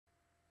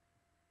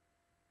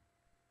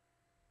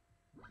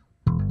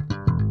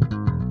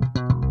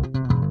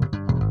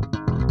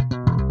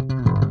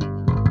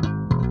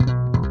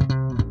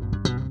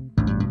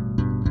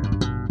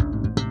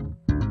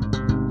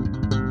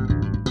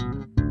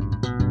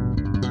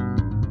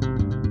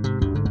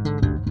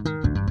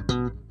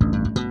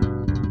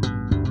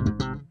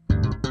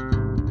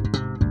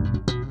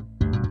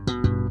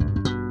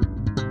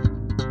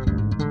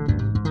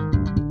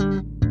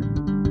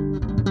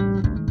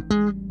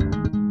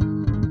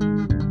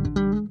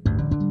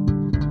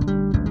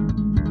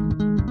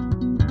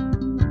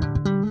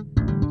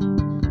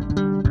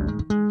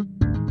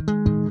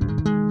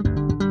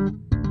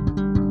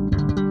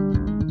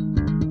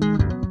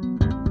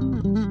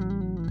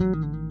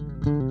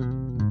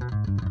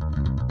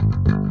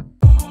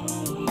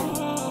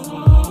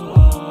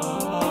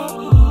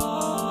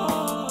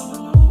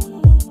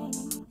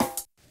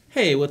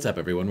Hey, what's up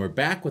everyone? We're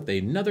back with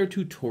another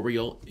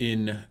tutorial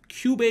in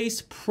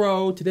Cubase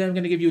Pro. Today I'm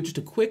going to give you just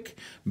a quick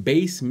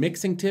bass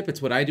mixing tip.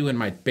 It's what I do in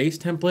my bass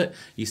template.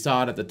 You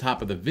saw it at the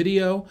top of the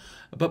video.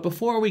 But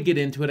before we get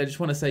into it, I just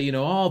want to say,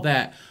 all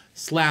that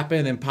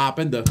slapping and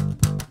popping,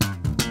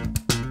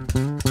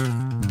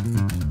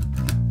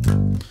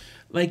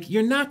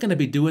 you're not going to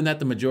be doing that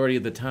the majority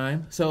of the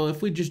time. So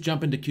if we just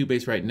jump into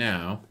Cubase right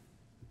now,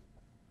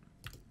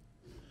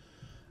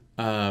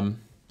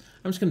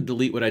 I'm just going to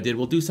delete what I did.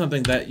 We'll do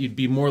something that you'd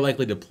be more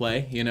likely to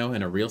play, in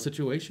a real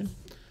situation.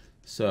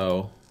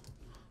 So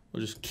we'll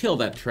just kill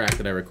that track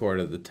that I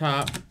recorded at the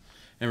top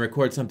and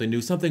record something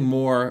new, something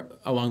more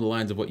along the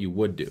lines of what you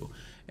would do.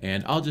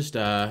 And I'll just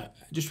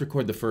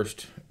record the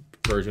first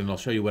version, and I'll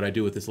show you what I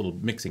do with this little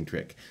mixing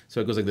trick.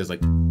 So it goes like this, like.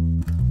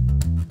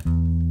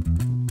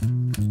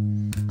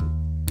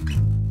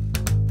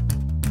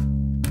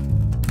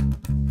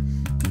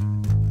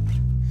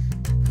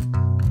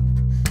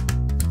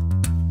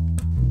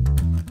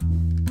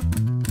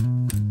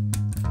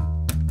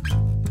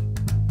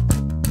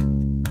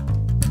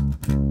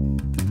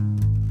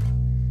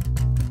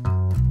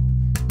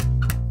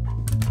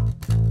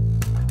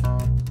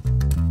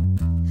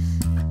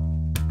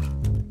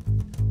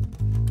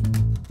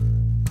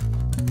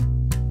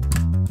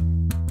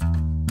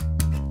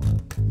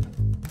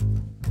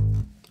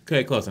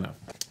 Okay, close enough.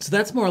 So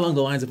that's more along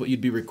the lines of what you'd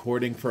be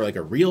recording for like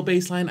a real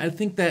bass line. I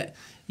think that,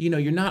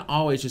 you're not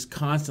always just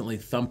constantly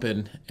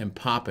thumping and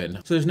popping.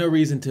 So there's no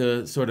reason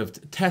to sort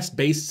of test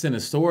bass in a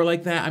store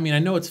like that. I mean, I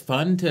know it's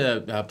fun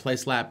to play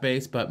slap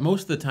bass, but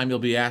most of the time you'll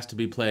be asked to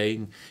be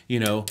playing,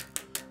 the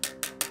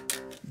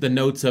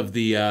notes of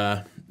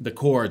the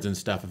chords and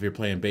stuff if you're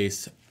playing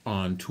bass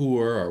on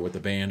tour or with a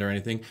band or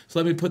anything. So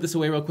let me put this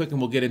away real quick and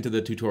we'll get into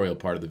the tutorial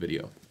part of the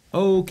video.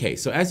 Okay,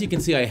 so as you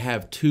can see, I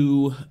have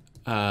two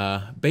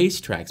bass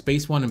tracks,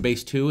 bass 1 and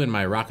bass 2 in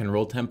my rock and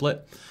roll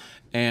template.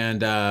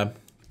 And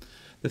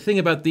the thing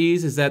about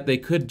these is that they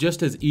could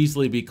just as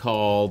easily be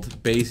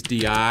called bass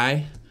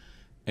DI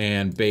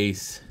and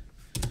bass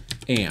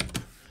amp.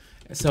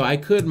 So I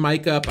could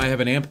mic up, I have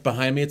an amp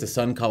behind me, it's a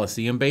Sun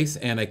Coliseum bass,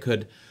 and I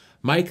could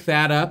mic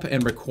that up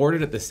and record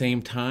it at the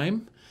same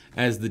time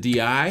as the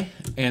DI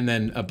and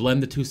then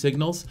blend the two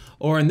signals.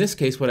 Or in this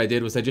case, what I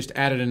did was I just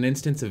added an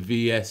instance of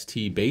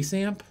VST bass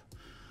amp,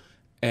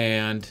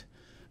 and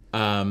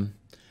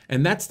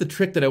that's the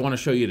trick that I want to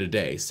show you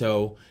today.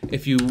 So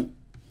if you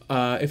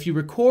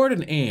record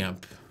an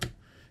amp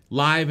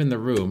live in the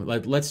room,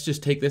 let's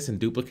just take this and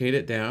duplicate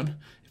it down.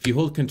 If you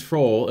hold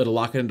Control, it'll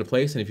lock it into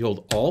place, and if you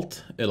hold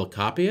Alt, it'll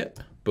copy it.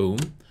 Boom.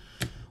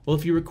 Well,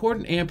 if you record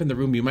an amp in the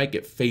room, you might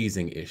get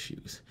phasing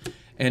issues.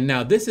 And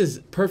now this is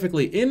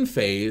perfectly in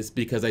phase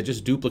because I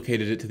just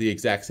duplicated it to the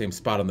exact same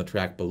spot on the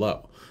track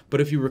below.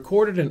 But if you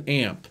recorded an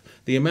amp,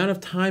 the amount of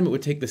time it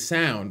would take the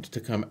sound to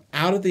come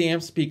out of the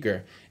amp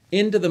speaker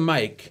into the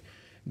mic,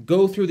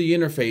 go through the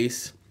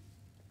interface,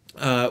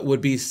 would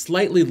be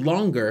slightly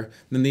longer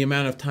than the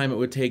amount of time it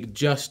would take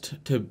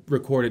just to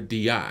record a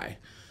DI.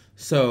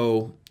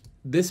 So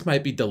this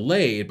might be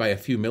delayed by a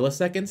few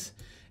milliseconds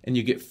and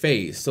you get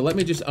phase. So let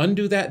me just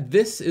undo that.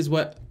 This is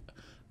what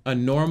a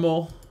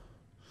normal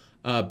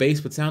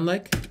bass would sound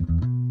like.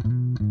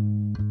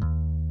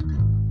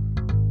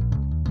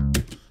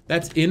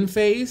 That's in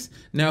phase.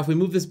 Now if we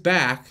move this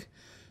back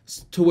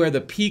to where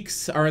the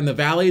peaks are in the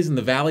valleys and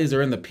the valleys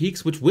are in the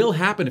peaks, which will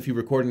happen if you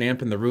record an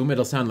amp in the room,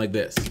 it'll sound like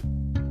this.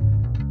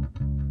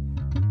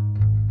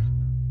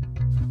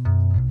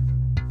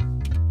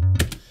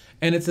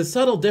 And it's a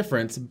subtle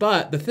difference,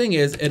 but the thing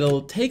is,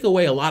 it'll take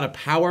away a lot of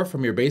power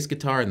from your bass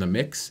guitar in the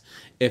mix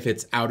if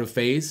it's out of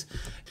phase.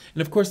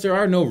 And of course, there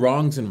are no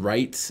wrongs and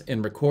rights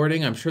in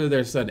recording. I'm sure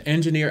there's an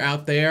engineer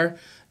out there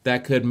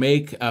that could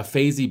make a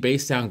phasey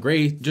bass sound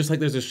great, just like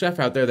there's a chef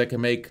out there that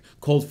can make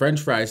cold French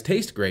fries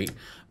taste great.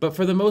 But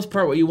for the most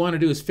part, what you want to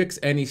do is fix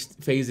any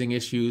phasing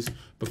issues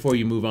before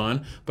you move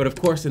on. But of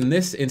course, in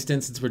this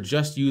instance, since we're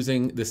just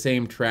using the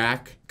same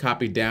track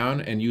copied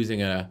down and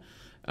using a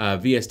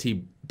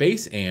VST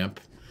bass amp,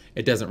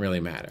 it doesn't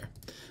really matter.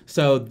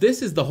 So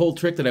this is the whole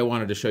trick that I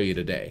wanted to show you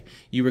today.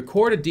 You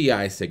record a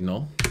DI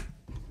signal,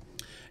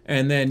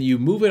 and then you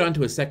move it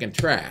onto a second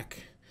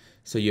track.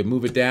 So you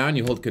move it down,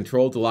 you hold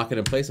Control to lock it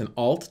in place, and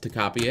Alt to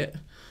copy it.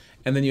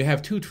 And then you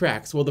have two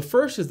tracks. Well, the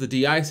first is the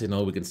DI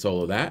signal, we can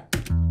solo that.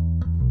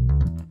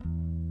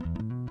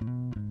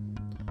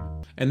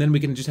 And then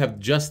we can just have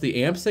just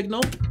the amp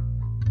signal.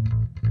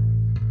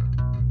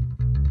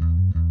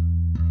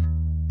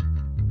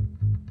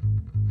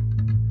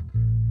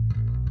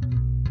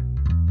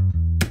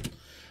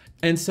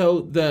 And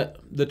so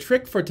the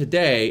trick for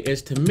today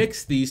is to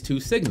mix these two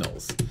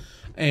signals.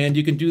 And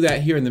you can do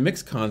that here in the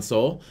mix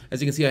console.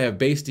 As you can see, I have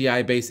bass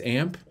DI, bass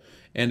amp.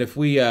 And if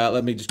we,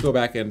 let me just go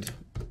back and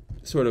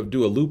sort of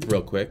do a loop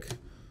real quick.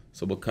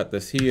 So we'll cut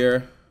this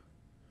here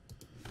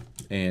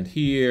and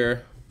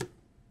here.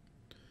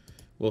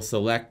 We'll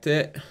select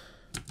it.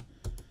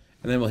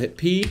 And then we'll hit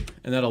P,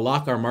 and that'll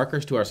lock our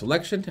markers to our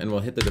selection. And we'll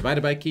hit the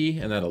divided by key,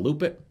 and that'll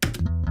loop it.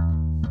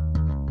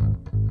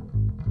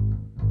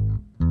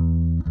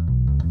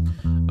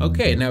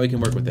 Okay, now we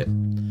can work with it.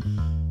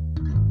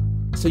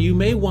 So you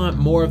may want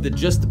more of the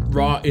just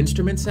raw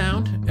instrument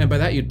sound, and by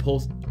that you'd pull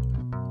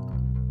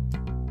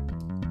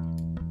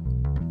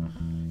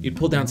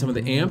down some of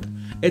the amp.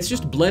 It's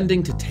just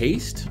blending to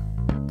taste.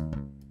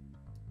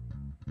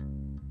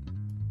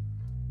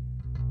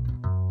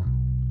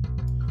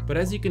 But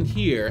as you can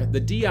hear, the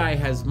DI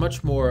has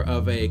much more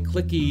of a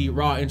clicky,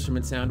 raw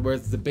instrument sound,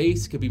 whereas the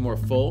bass could be more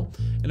full.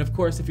 And of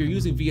course, if you're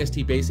using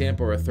VST Bass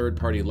Amp or a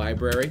third-party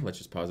library, let's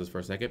just pause this for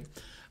a second,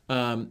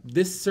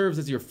 this serves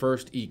as your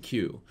first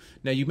EQ.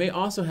 Now, you may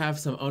also have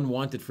some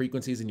unwanted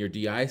frequencies in your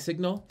DI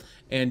signal,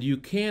 and you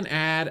can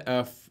add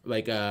an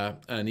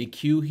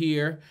EQ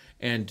here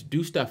and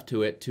do stuff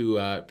to it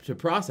to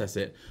process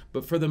it.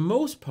 But for the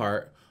most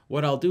part,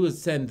 what I'll do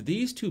is send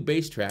these two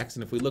bass tracks,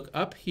 and if we look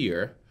up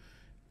here,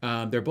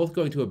 they're both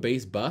going to a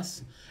bass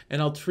bus,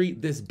 and I'll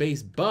treat this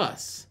bass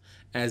bus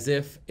as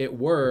if it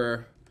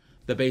were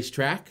the bass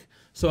track.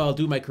 So I'll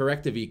do my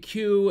corrective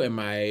EQ and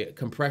my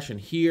compression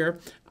here.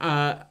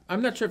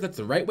 I'm not sure if that's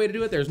the right way to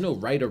do it. There's no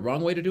right or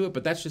wrong way to do it,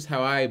 but that's just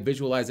how I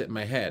visualize it in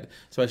my head.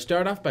 So I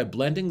start off by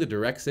blending the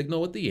direct signal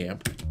with the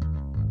amp.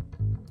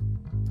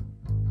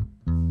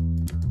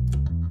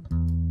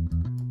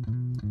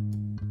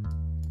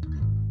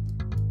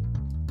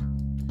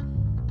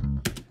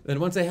 Then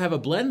once I have a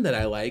blend that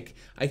I like,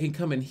 I can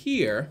come in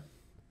here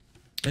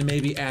and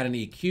maybe add an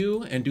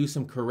EQ and do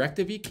some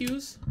corrective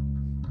EQs.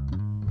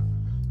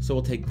 So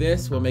we'll take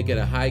this, we'll make it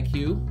a high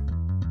Q,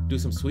 do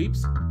some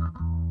sweeps.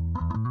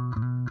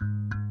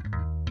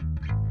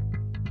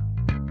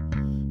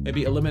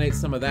 Maybe eliminate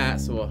some of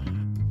that, so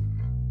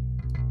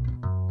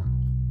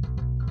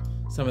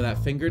some of that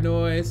finger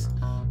noise.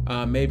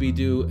 Maybe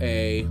do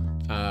a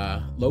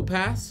low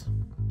pass.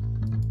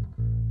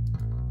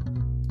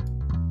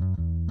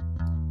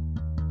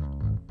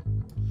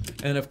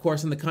 And of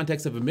course, in the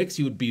context of a mix,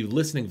 you would be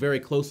listening very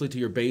closely to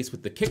your bass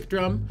with the kick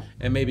drum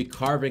and maybe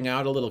carving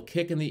out a little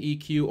kick in the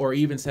EQ or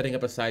even setting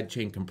up a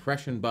sidechain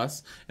compression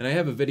bus. And I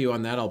have a video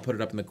on that, I'll put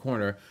it up in the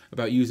corner,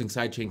 about using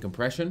sidechain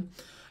compression.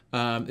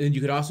 And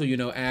you could also,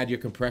 add your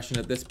compression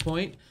at this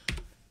point.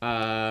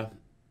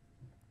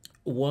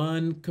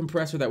 One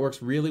compressor that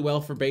works really well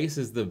for bass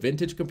is the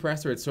vintage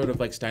compressor. It's sort of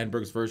like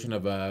Steinberg's version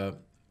of a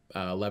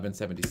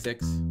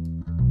 1176.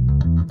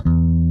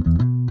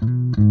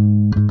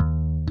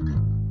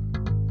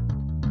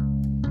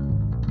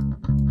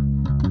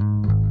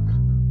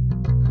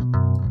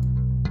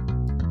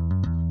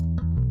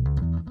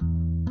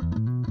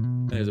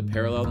 There's a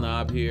parallel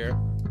knob here.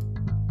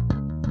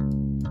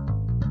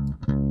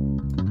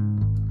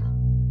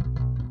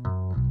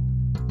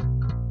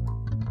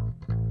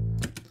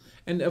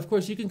 And of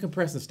course you can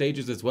compress the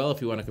stages as well if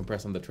you want to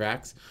compress on the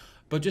tracks,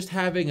 but just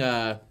having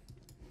and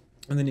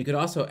then you could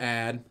also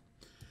add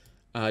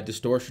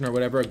distortion or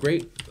whatever. A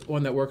great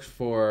one that works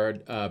for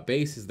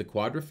bass is the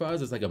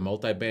quadrafuzz. It's like a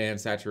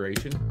multi-band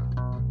saturation.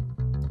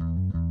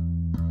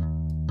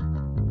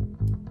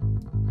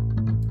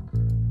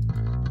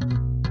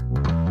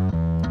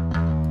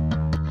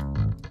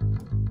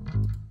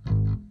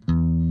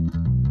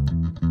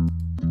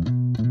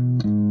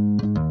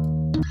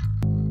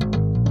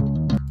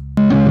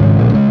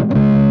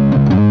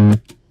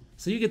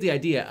 So you get the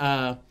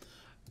idea,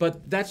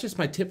 but that's just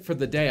my tip for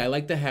the day. I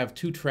like to have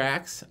two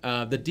tracks.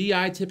 The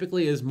DI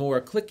typically is more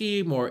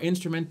clicky, more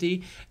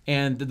instrumenty,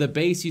 and the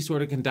bass you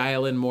sort of can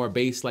dial in more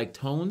bass-like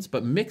tones,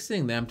 but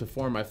mixing them to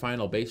form my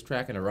final bass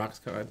track in a rock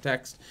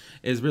context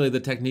is really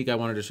the technique I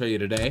wanted to show you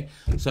today.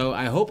 So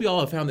I hope you all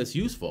have found this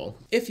useful.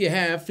 If you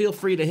have, feel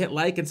free to hit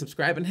like and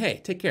subscribe, and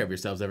hey, take care of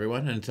yourselves,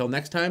 everyone. And until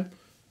next time,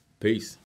 peace.